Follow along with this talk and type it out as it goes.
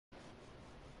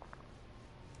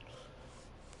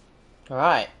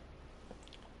Alright.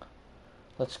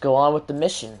 Let's go on with the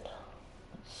mission.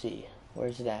 Let's see.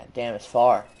 Where's it at? Damn, it's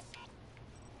far.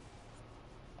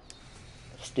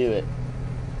 Let's do it.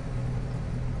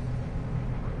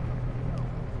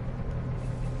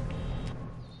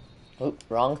 Oop,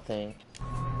 wrong thing.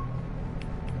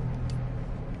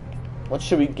 What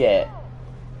should we get?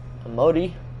 A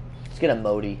Modi? Let's get a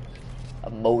Modi. A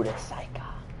motorcycle.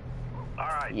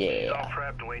 Alright, yeah. all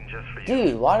prepped, waiting just for you.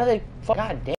 Dude, why do they...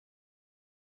 God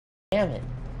damn it.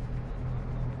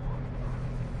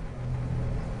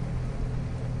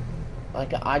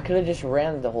 Like, I could have just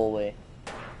ran the whole way.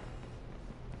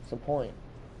 What's the point?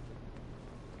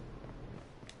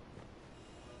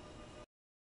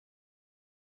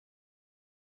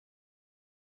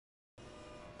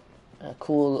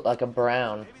 Cool, like a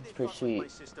brown. It's pretty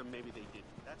sweet.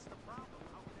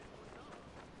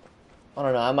 I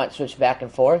don't know, I might switch back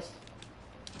and forth.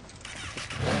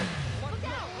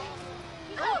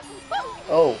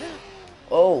 Oh.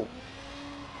 Oh.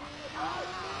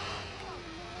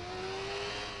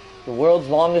 The world's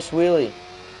longest wheelie.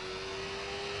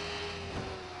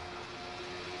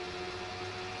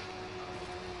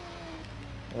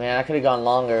 Man, I could have gone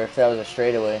longer if that was a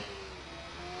straightaway.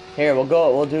 Here,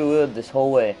 we'll do it this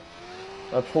whole way.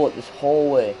 I'm gonna pull it this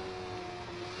whole way.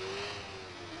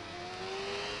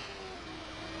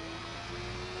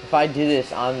 If I do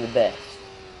this, I'm the best.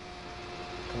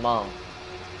 Come on.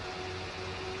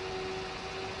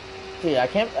 Dude, I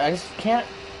just can't,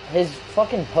 his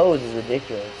fucking pose is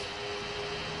ridiculous.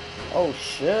 Oh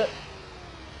shit.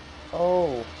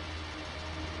 Oh.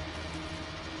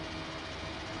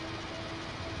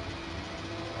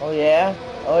 Oh yeah.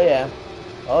 Oh yeah.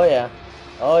 Oh yeah.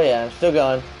 Oh yeah. I'm still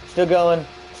going. Still going.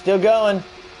 Still going.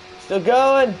 Still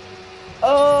going.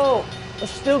 Oh! I'm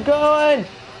still going!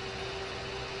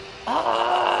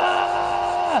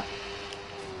 Ah!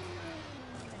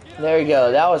 There you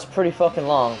go. That was pretty fucking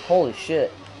long. Holy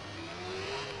shit.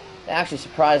 It actually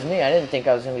surprised me. I didn't think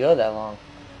I was going to go that long.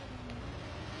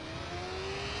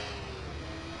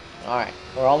 Alright.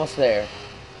 We're almost there.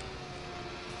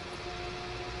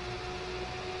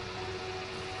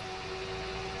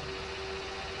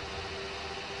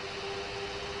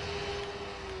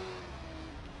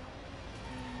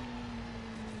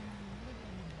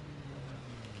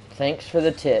 Thanks for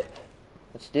the tip.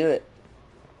 Let's do it.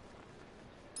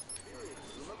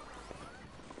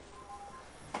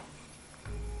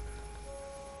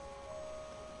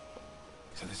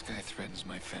 So this guy threatens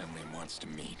my family and wants to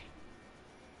meet.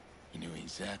 He knew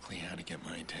exactly how to get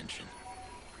my attention.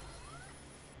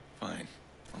 Fine,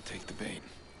 I'll take the bait.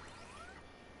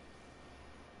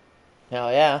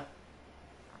 Hell yeah.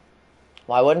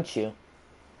 Why wouldn't you?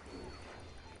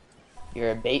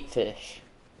 You're a bait fish.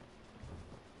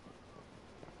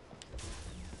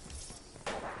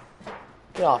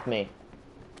 Get off me.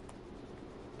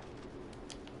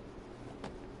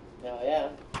 Hell yeah.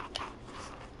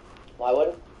 Why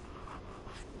wouldn't?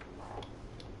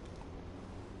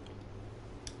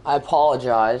 I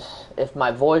apologize if my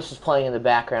voice was playing in the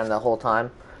background the whole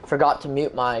time. Forgot to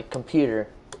mute my computer.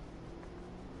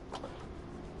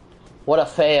 What a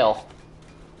fail.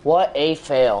 What a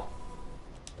fail.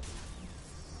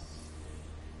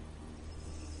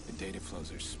 The data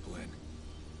flows are split.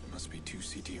 There must be 2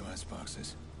 CTOS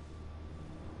boxes.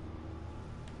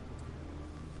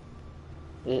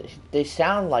 They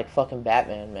sound like fucking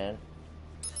Batman, man.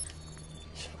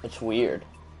 It's weird.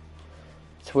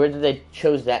 It's weird that they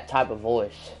chose that type of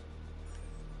voice.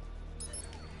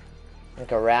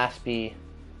 Like a raspy...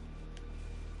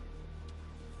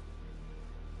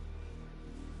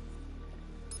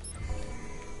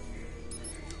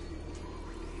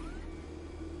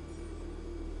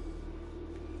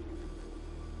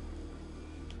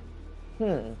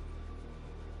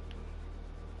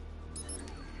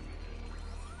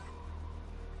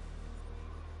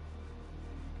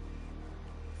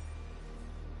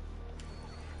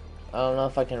 I don't know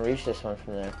if I can reach this one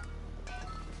from there.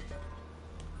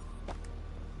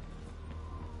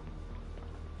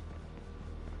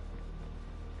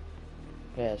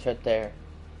 Yeah, it's right there.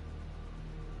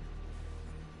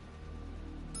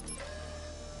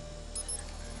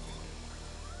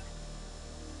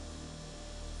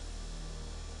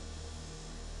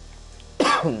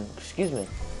 Excuse me.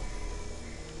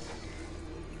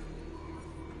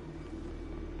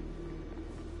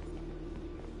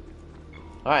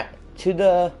 Alright, to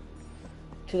the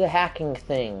hacking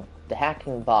thing. The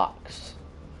hacking box.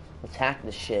 Let's hack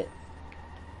this shit.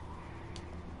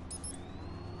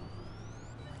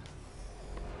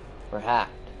 We're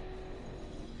hacked.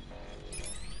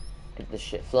 Get this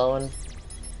shit flowing.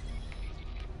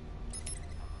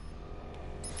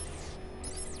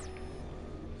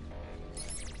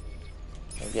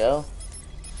 we go.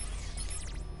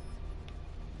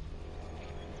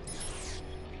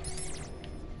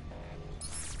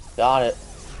 Got it.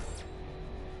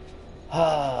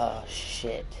 Oh,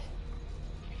 shit.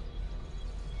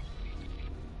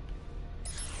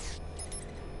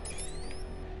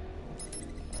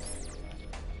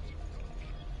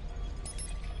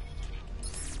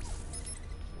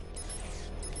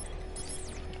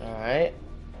 Alright.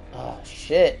 Oh,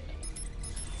 shit.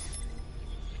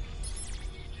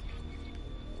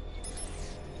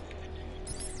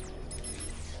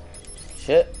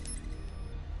 Shit.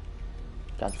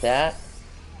 Got that.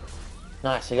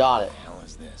 Nice, I got it. What the hell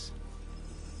is this?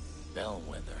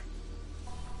 Bellwether.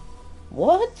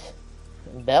 What?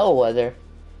 Bellwether?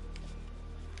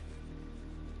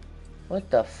 What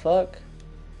the fuck?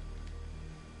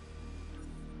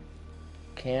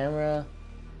 Camera.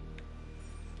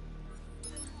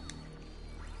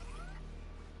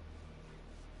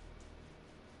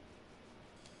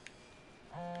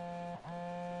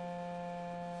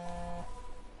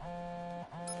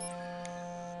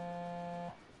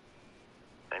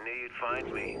 I knew you'd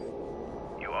find me.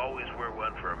 You always were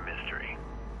one for a mystery.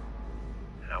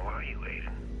 How are you,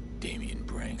 Aiden? Damien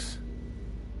Branks.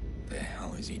 The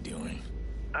hell is he doing?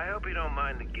 I hope you don't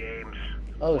mind the games.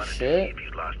 Oh, Wanted shit. to see if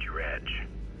you'd lost your edge.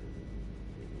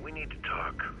 We need to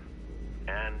talk.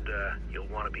 And, you'll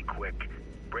want to be quick.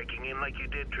 Breaking in like you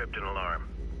did tripped an alarm.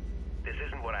 This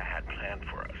isn't what I had planned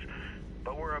for us.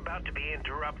 But we're about to be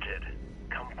interrupted.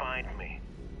 Come find me.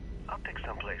 I'll pick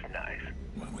someplace nice.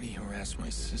 Why would he harass my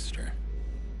sister?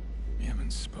 We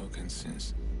haven't spoken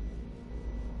since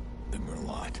the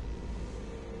Merlot.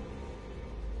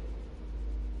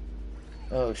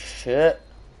 Oh shit.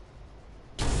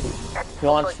 He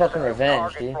wants fucking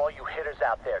revenge, dude. For all you hitters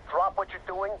out there, drop what you're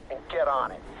doing and get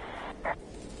on it.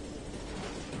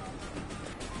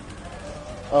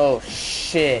 Oh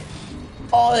shit.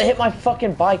 Oh, they hit my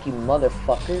fucking bike, you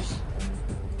motherfuckers.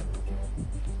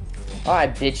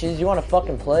 Alright, bitches, you wanna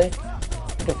fucking play?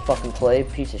 You can fucking play,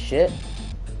 piece of shit.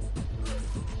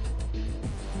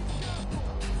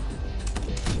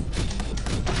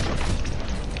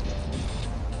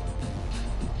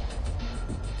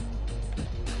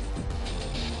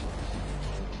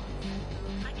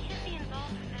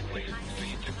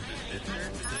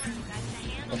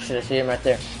 I should have seen him right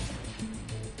there.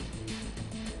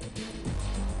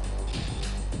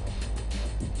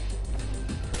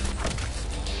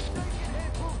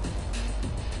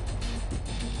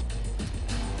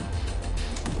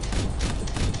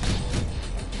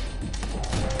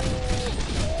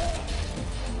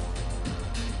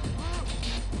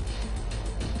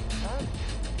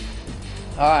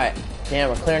 Alright, damn,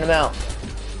 we're clearing them out.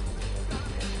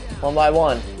 One by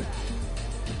one.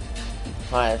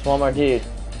 Alright, there's one more dude.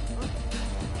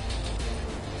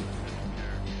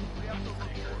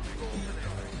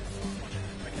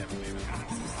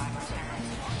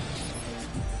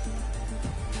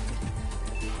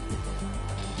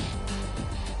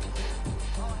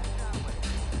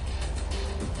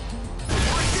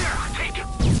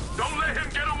 Don't let him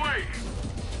get away!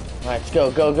 Alright, let's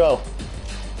go, go, go.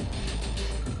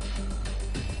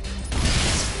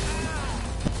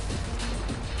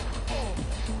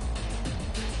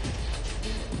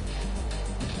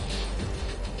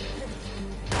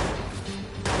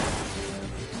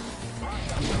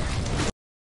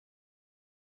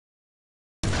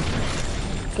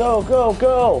 Go, go,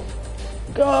 go!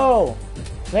 Go!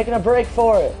 Making a break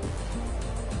for it.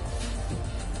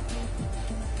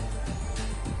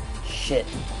 Shit.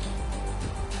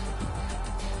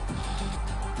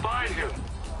 Find him!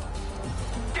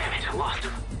 Damn it, I lost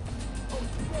him.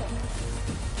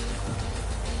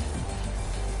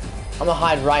 I'm gonna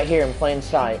hide right here in plain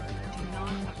sight.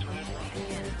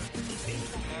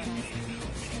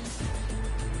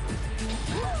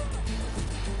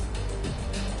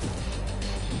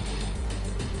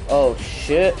 Oh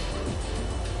shit.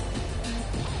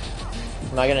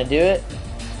 Am I gonna do it?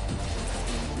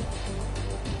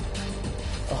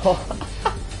 Oh,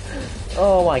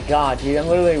 oh my god, dude, I'm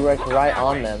literally right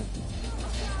on them.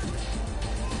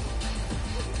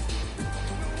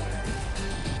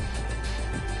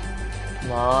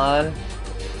 Come on.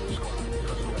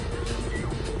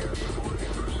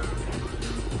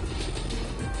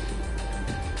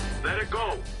 Let it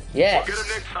go. Yes. We'll get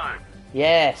him next time.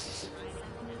 Yes.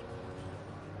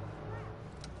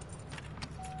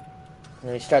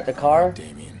 Let me start the car.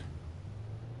 Damien,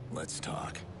 let's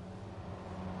talk.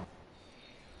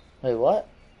 Wait, what?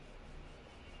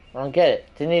 I don't get it.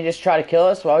 Didn't he just try to kill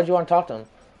us? Why would you want to talk to him?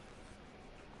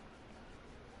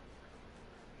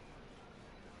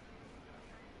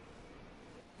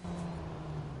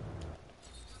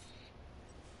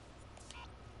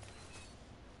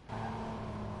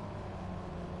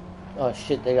 Oh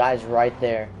shit, the guy's right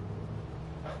there.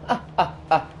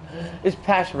 Just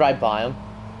passed right by him.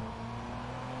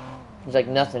 He's like,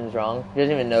 nothing's wrong. He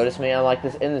doesn't even notice me. I'm like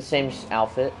this in the same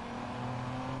outfit.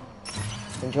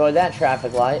 Enjoy that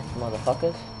traffic light,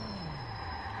 motherfuckers.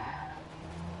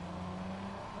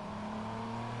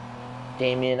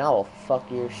 Damien, I will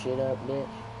fuck your shit up, bitch.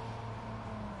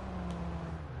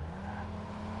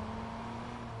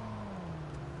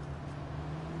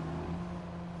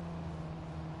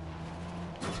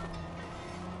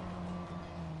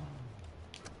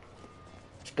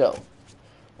 Let's go.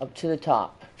 Up to the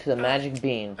top. To the magic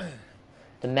beam.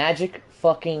 The magic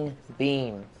fucking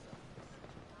beam.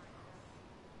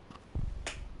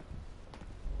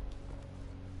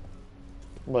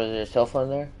 What, is there a cell phone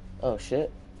there? Oh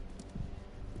shit.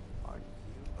 Are you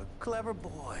a clever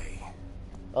boy?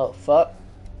 Oh fuck.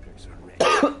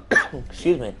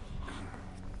 Excuse me.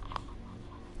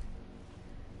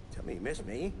 Tell me you miss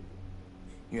me.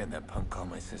 You had that punk call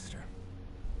my sister.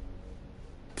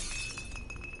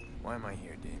 Why am I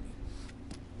here, Damien?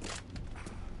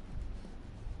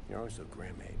 You're always so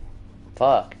grim, mate.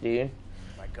 Fuck, dude.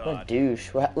 My What a God.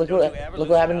 douche. Look Don't you what ever look listen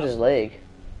what happened to up? his leg.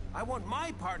 I want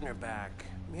my partner back.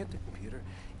 Me at the computer,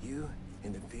 you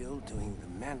in the field doing the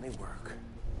manly work.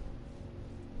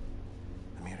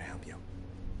 I'm here to help you.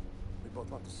 We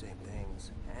both want the same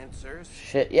things. Answers.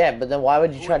 Shit, yeah, but then why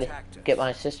would you Who try to attacked us? get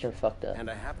my sister fucked up? And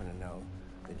I happen to know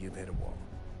that you've hit a wall.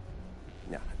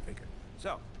 Now, I figured.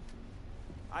 So,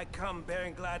 I come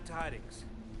bearing glad tidings.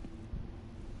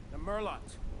 The Murloc.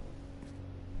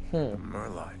 The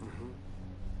Murloc.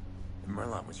 The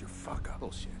Murloc was your fuck up.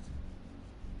 Bullshit.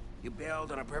 You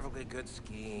bailed on a perfectly good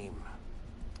scheme.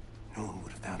 No one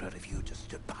would have found out if you had just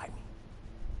stood by me.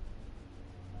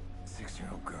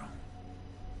 6-year-old girl.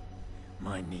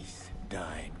 My niece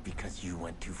died because you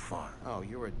went too far. Oh,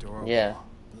 you're adorable. Yeah.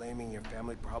 Blaming your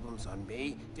family problems on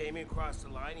me? Damien crossed the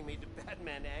line, he made the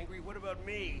Batman angry. What about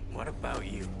me? What about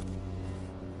you?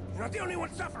 You're not the only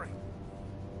one suffering.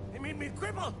 They made me a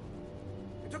cripple.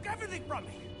 They took everything from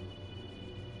me.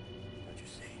 Don't you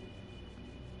see?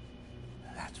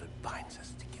 That's what binds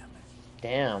us together.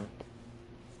 Damn.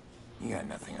 You got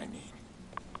nothing I need.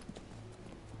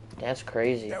 That's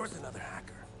crazy. There was another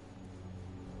hacker.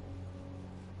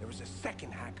 There was a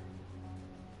second hacker.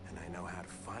 And I know how to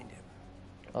find him.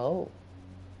 Oh.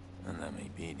 And that may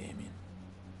be, Damien.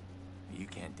 But you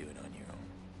can't do it on your own.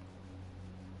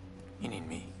 You need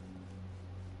me.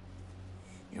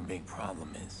 Your big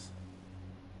problem is...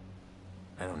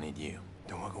 I don't need you.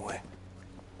 Don't walk away.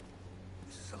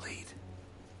 This is a lead.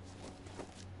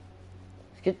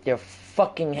 Get your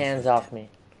fucking hands off me.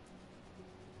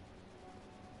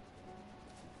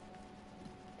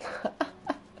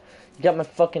 You got my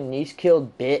fucking niece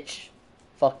killed, bitch.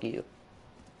 Fuck you.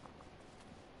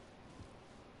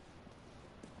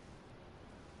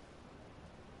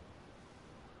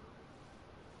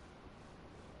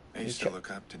 I used to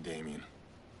look up to Damien.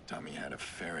 Taught me how to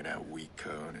ferret out weak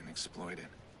code and exploit it.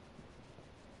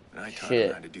 And I taught Shit.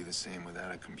 him how to do the same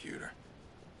without a computer.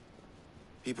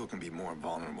 People can be more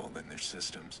vulnerable than their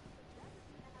systems.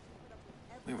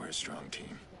 We were a strong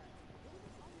team.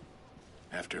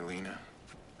 After Lena,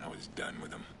 I was done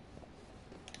with him.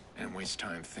 I didn't waste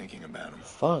time thinking about him.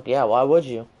 Fuck, yeah, why would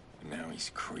you? And now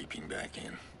he's creeping back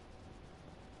in.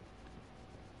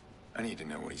 I need to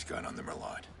know what he's got on the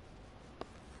Merlot.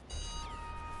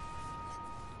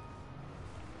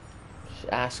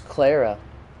 Just ask Clara.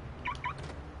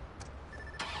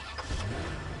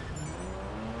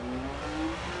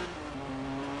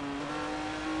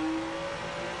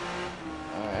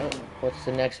 Alright, what's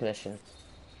the next mission?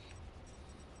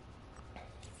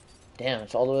 Damn,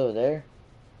 it's all the way over there?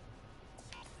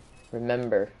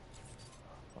 Remember.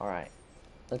 Alright.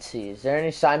 Let's see, is there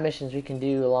any side missions we can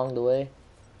do along the way?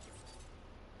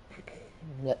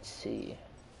 Let's see.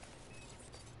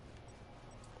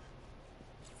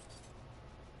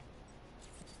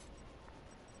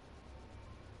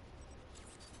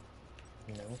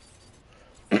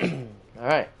 No.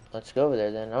 Alright, let's go over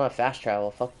there then. I'm gonna fast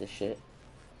travel. Fuck this shit.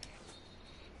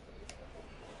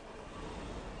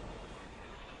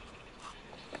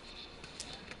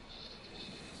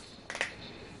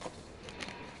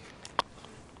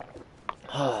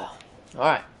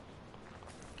 Alright.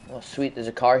 Oh, sweet. There's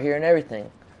a car here and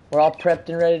everything. We're all prepped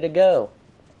and ready to go.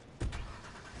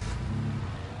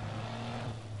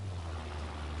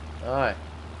 Alright.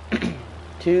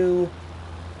 To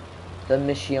the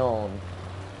mission.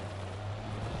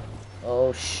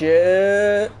 Oh,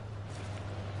 shit.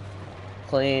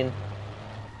 Clean.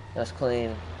 That's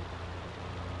clean.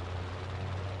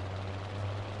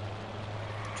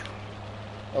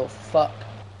 Oh, fuck.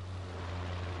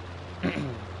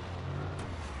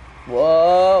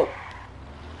 Whoa!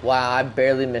 Wow, I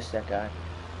barely missed that guy.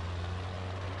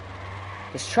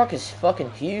 This truck is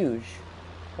fucking huge.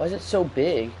 Why is it so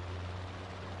big?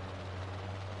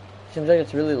 Seems like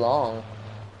it's really long.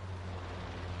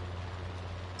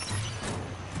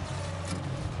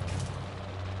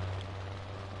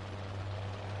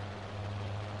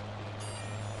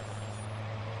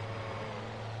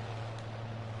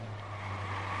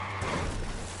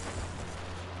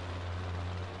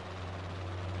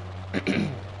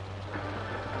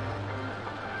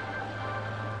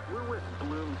 We're with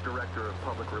Bloom's Director of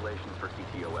Public Relations for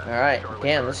CTOS. Alright,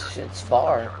 damn, this shit's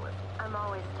far. I'm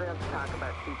always thrilled to talk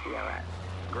about CTOS.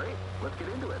 Great, let's get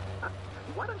into it.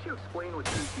 Why don't you explain what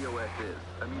CTOS is?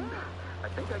 I mean, I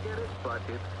think I get it, but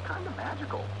it's kind of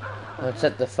magical. Let's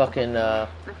at the fucking, The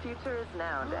future is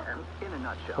now, Dan. In a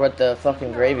nutshell. we're at the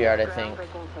fucking graveyard, I think.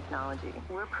 Groundbreaking technology.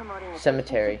 We're promoting a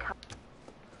Cemetery.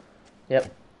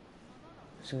 Yep.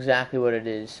 That's exactly what it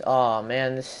is. Aw,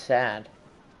 man, this is sad.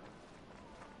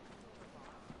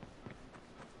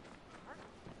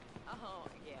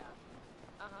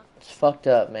 It's fucked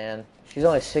up, man. She's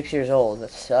only 6 years old.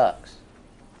 That sucks.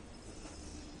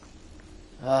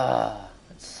 Ah,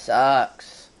 it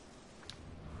sucks.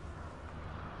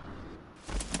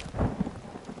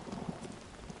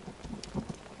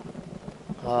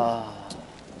 Ah.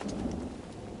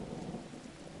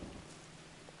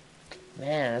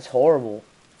 Man, that's horrible.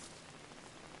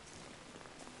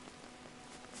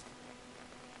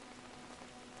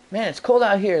 Man, it's cold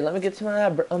out here. Let me get some of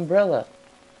that umbrella.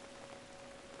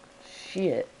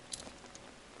 Shit.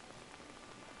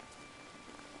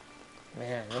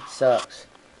 Man, that sucks.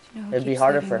 You know who It'd be keeps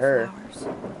harder leaving for the her.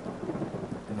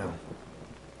 flowers? No.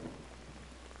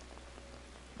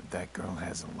 But that girl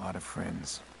has a lot of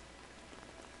friends.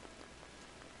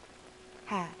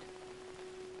 Had.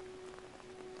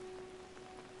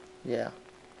 Yeah.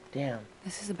 Damn.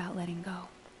 This is about letting go.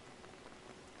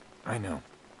 I know.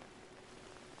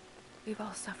 We've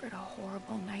all suffered a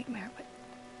horrible nightmare, but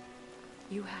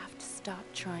you have to stop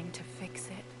trying to fix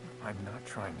it. I'm not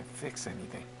trying to fix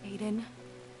anything. Aiden,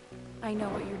 I know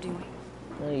what you're doing.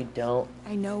 No, you don't.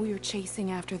 I know you're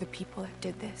chasing after the people that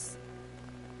did this.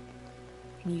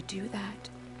 When you do that,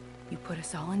 you put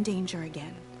us all in danger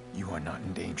again. You are not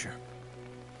in danger.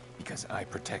 Because I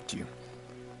protect you.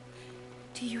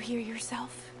 Do you hear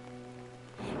yourself?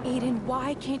 Aiden,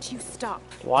 why can't you stop?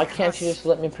 Why can't you just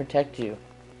let me protect you?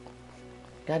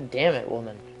 God damn it,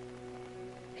 woman.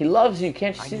 He loves you,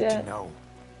 can't you I see need that? to know.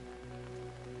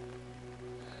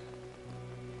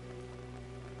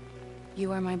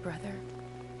 You are my brother,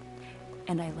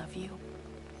 and I love you.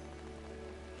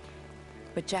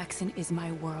 But Jackson is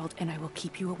my world, and I will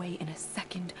keep you away in a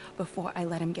second before I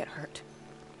let him get hurt.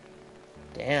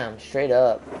 Damn, straight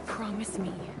up. Promise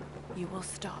me you will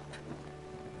stop.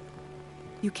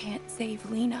 You can't save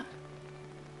Lena.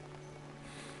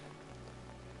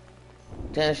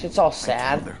 Damn, this shit's all I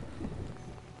sad. told her.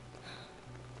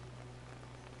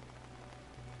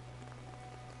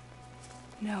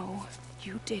 No,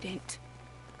 you didn't.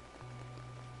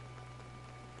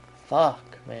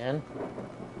 Fuck, man.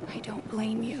 I don't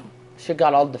blame you. Shit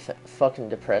got all fucking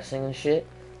depressing and shit.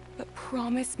 But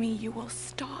promise me you will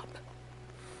stop.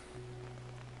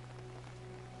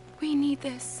 We need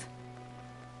this.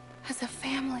 As a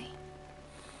family.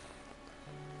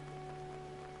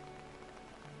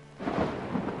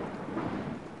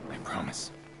 I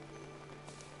promise.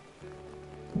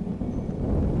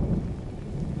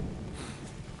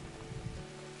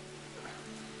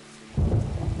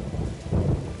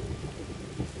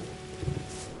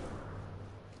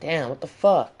 Damn, what the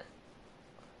fuck?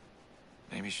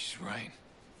 Maybe she's right.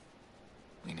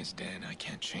 Lena's dead. I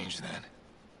can't change that.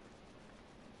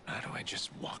 How do I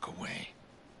just walk away?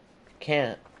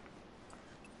 Can't.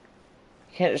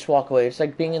 You can't just walk away. It's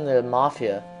like being in the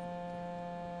mafia.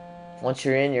 Once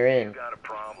you're in, you're in. You've got a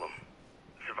problem.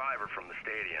 Survivor from the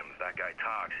stadium. If that guy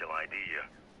talks, he'll ID you.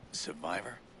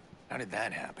 Survivor? How did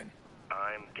that happen?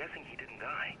 I'm guessing he didn't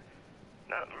die.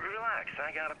 Now, relax.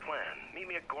 I got a plan. Meet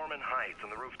me at Gorman Heights on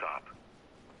the rooftop.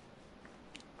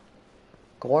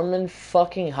 Gorman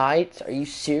fucking Heights? Are you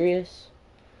serious?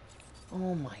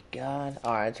 Oh my god.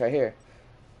 Alright, it's right here.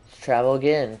 Let's travel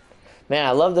again. Man,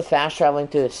 I love the fast traveling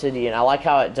through the city, and I like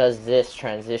how it does this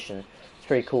transition. It's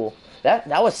pretty cool. That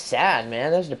was sad,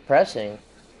 man. That was depressing.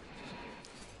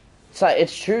 It's like,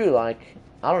 it's true, like,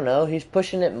 I don't know, he's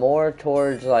pushing it more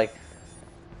towards, like,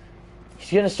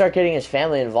 he's gonna start getting his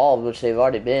family involved, which they've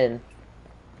already been.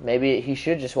 Maybe he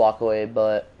should just walk away,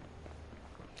 but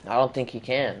I don't think he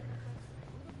can.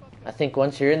 I think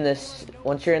once you're in the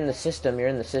system, you're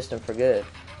in the system for good.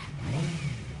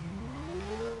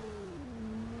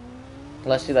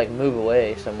 Unless you like move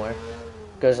away somewhere.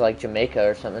 Goes to like Jamaica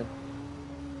or something.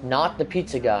 Not the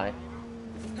pizza guy.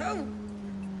 Oh,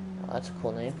 that's a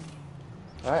cool name.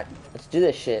 Alright, let's do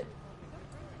this shit.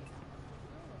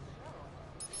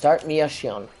 Start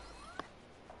mission.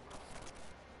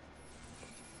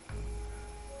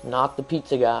 Not the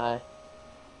pizza guy.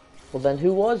 Well then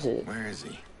who was it? Where is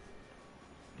he?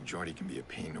 Jordy can be a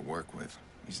pain to work with.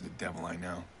 He's the devil I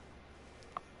know.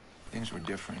 Things were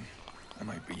different. I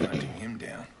might be hunting him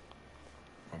down.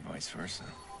 Or vice versa.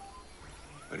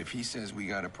 But if he says we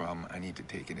got a problem, I need to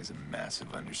take it as a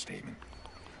massive understatement.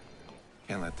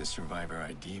 Can't let the survivor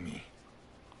ID me.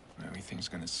 Everything's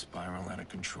gonna spiral out of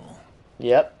control.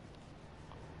 Yep.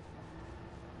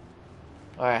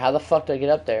 Alright, how the fuck do I get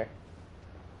up there?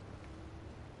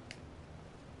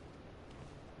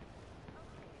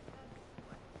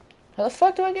 How the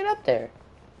fuck do I get up there?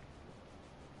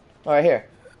 Alright, here.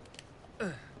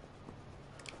 There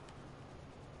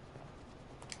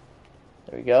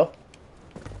we go.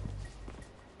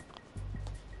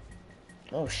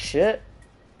 Oh shit.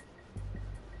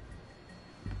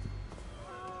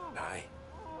 Hi.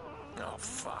 Oh,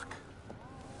 fuck.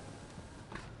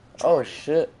 Oh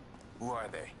shit. Who are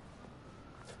they?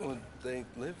 Well, they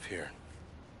live here.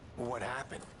 What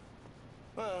happened?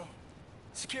 Well,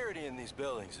 security in these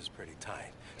buildings is pretty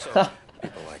tight. So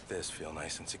people like this feel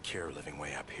nice and secure living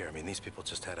way up here. I mean, these people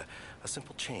just had a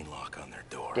simple chain lock on their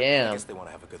door. Damn. I guess they want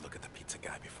to have a good look at the pizza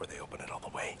guy before they open it all the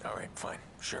way. All right, fine,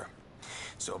 sure.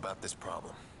 So about this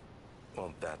problem.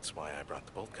 Well, that's why I brought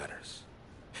the bolt cutters.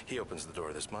 He opens the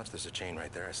door this much, there's a chain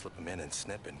right there, I slip him in and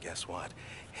snip, and guess what?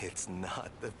 It's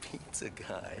not the pizza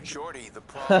guy. Jordy, the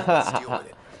problem. Let's deal with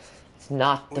it. It's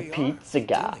not the We are pizza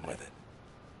guy. dealing with it.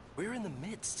 We're in the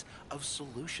midst of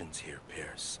solutions here,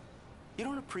 Pierce. You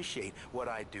don't appreciate what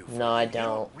I do for you. No, I You don't.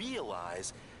 don't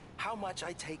realize how much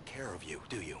I take care of you,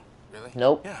 do you? Really?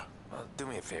 Nope. Yeah. Well, do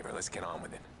me a favor. Let's get on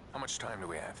with it. How much time do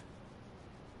we have?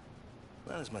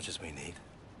 Not as much as we need.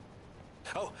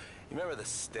 Oh, you remember the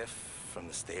stiff from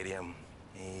the stadium?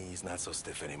 He's not so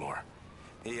stiff anymore.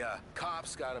 The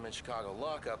cops got him in Chicago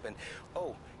lockup, and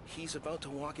oh, he's about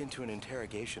to walk into an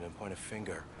interrogation and point a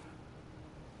finger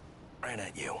right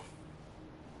at you.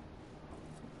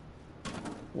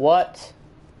 What?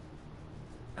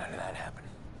 How did that happen?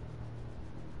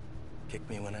 Kick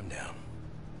me when I'm down.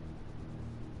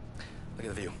 Look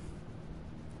at the view.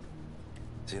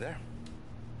 See there?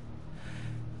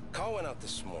 Call went out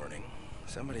this morning.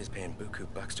 Somebody's paying buku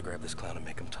bucks to grab this clown and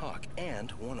make him talk.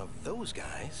 And one of those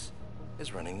guys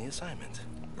is running the assignment.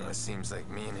 Well, it seems like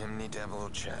me and him need to have a little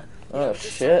chat. Oh This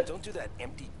time, shit. don't do that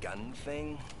empty gun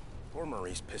thing. Poor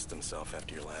Maurice pissed himself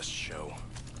after your last show.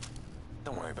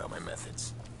 Don't worry about my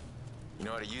methods. You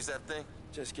know how to use that thing?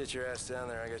 Just get your ass down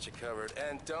there, I got you covered.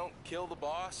 And don't kill the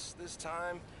boss this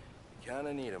time. You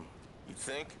kinda need him. You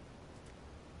think?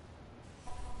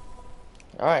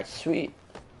 Alright, sweet.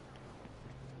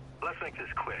 Let's make this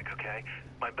quick, okay?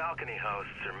 My balcony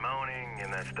hosts are moaning,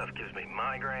 and that stuff gives me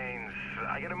migraines.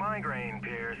 I get a migraine,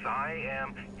 Pierce. I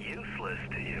am useless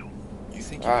to you. You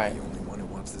think All you're right. the only one who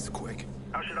wants this quick?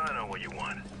 How should I know what you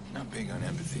want? Not big on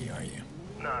empathy, are you?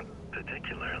 Not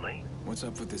particularly. What's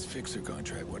up with this fixer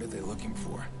contract? What are they looking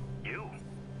for? You.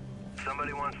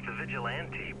 Somebody wants the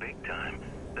vigilante big time.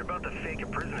 They're about to fake a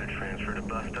prisoner transfer to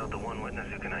bust out the one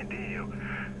witness who can ID you.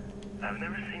 I've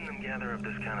never seen them gather up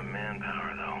this kind of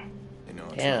manpower, though. They know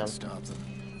I'm Damn. trying to stop them.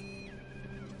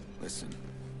 Listen,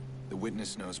 the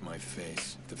witness knows my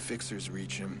face. If the fixers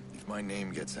reach him, if my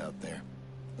name gets out there,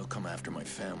 they'll come after my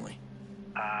family.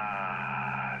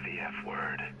 Ah, the F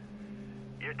word.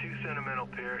 You're too sentimental,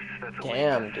 Pierce. That's a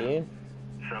Damn, weakness. dude.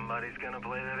 Somebody's gonna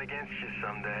play that against you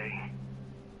someday.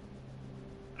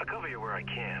 I'll cover you where I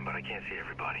can, but I can't see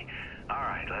everybody.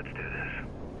 Alright, let's do this.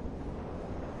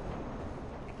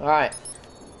 Alright.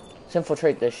 Let's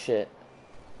infiltrate this shit.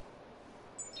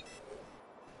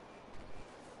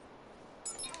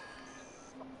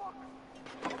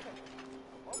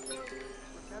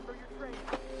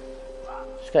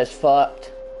 This guy's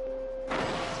fucked.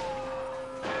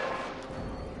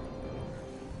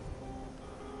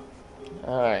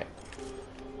 Alright.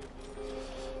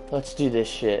 Let's do this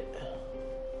shit.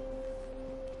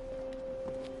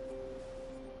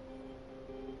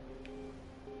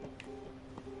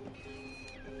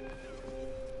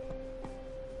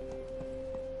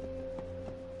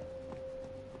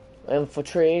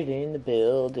 Infiltrating the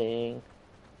building.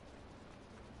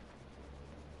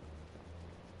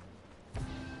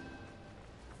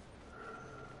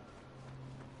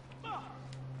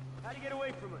 How'd you get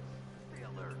away from us? Stay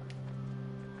alert.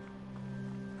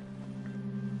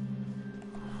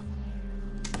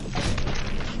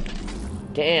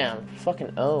 Damn,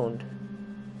 fucking owned.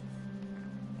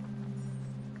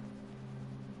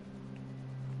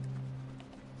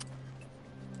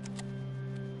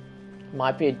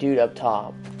 Might be a dude up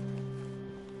top.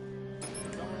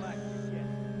 Don't relax just yet.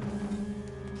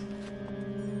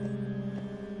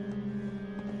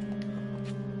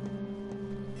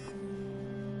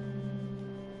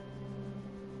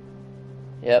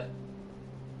 Yep.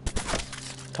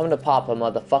 Coming to Papa,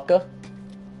 motherfucker.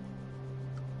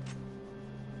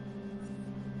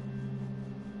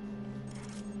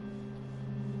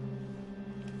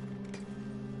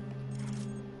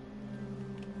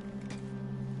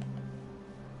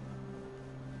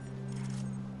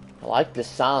 I like this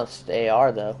silenced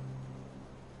AR though.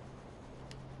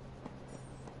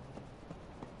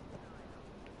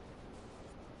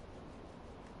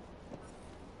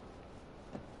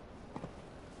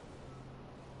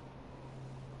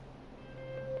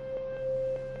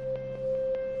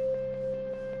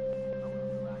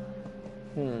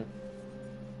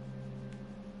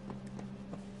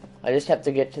 I just have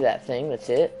to get to that thing, that's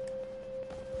it.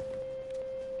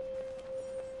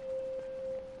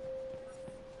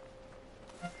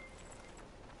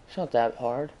 It's not that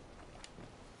hard.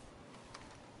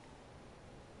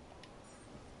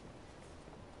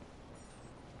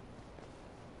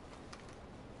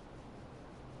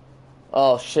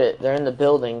 Oh shit, they're in the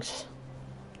buildings.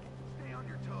 Stay on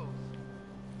your toes.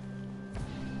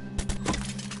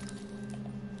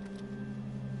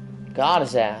 Got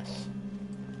his ass.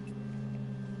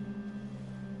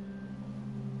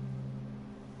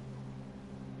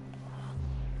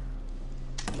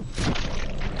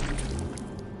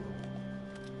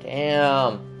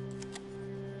 Damn.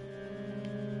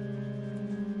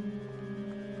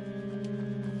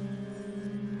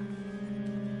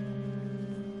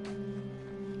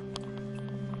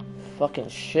 Fucking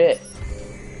shit.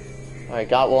 Alright,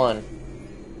 got one.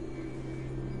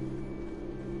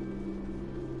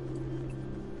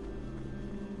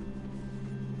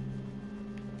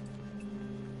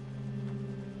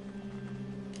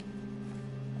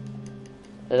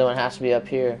 The other one has to be up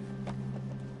here,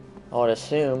 I would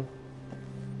assume.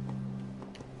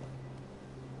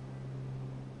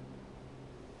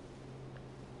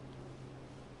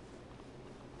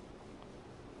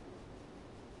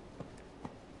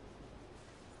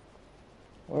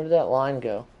 Where did that line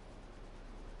go?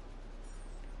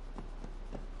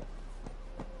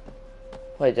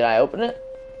 Wait, did I open it?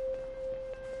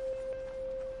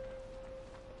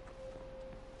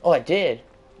 Oh, I did.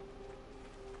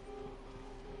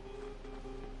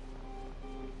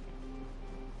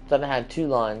 Thought I had two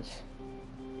lines.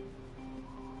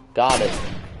 Got it.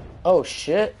 Oh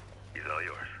shit. He's all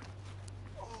yours.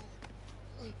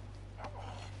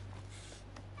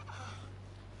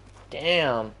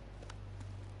 Damn.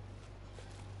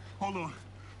 Hold on.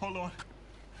 Hold on.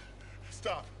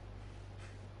 Stop.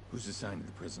 Who's assigned to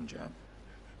the prison job?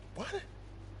 What?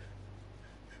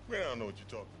 Man, I don't know what you're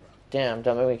talking about. Damn,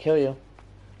 don't make me kill you.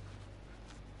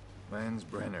 Lance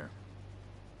Brenner.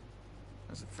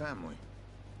 As a family.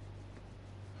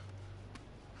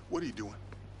 What are you doing?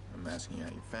 I'm asking you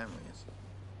how your family is.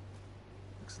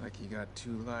 Looks like you got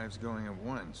two lives going at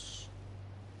once.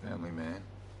 Family man.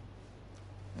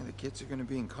 And the kids are gonna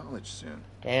be in college soon.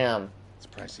 Damn. It's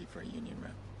pricey for a union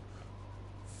rep.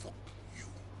 Fuck you.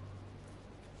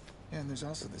 Yeah, and there's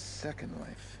also the second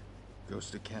life.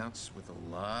 Ghost accounts with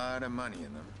a lot of money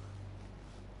in them.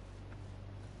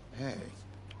 Hey.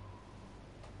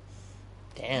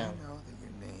 Damn. You know that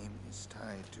your name is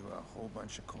tied to a whole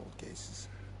bunch of cold cases.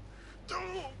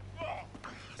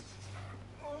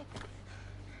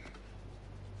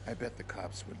 I bet the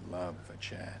cops would love a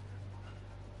chat.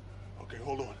 Okay,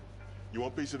 hold on. You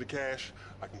want a piece of the cash?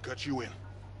 I can cut you in.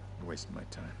 You're wasting my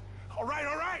time. All right,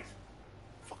 all right.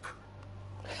 Fuck.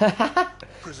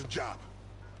 Prison job.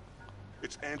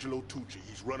 It's Angelo Tucci.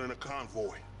 He's running a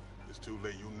convoy. It's too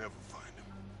late. You'll never find him.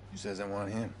 Who says I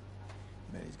want him?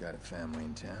 Bet he's got a family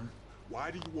in town.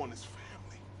 Why do you want his family?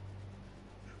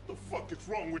 The fuck is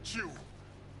wrong with you?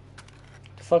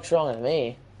 The fuck's wrong with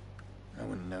me? I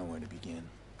wouldn't know where to begin.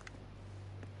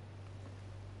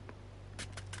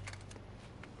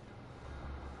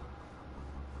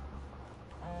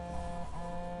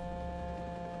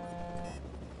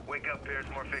 Wake up, Pierce.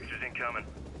 More fixtures incoming.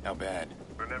 How bad?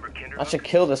 Remember Kinder? I should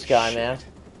kill this guy, man.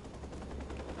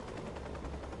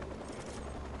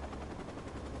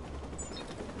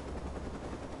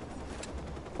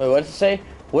 Wait, what did it say?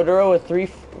 Widow with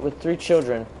three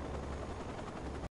children.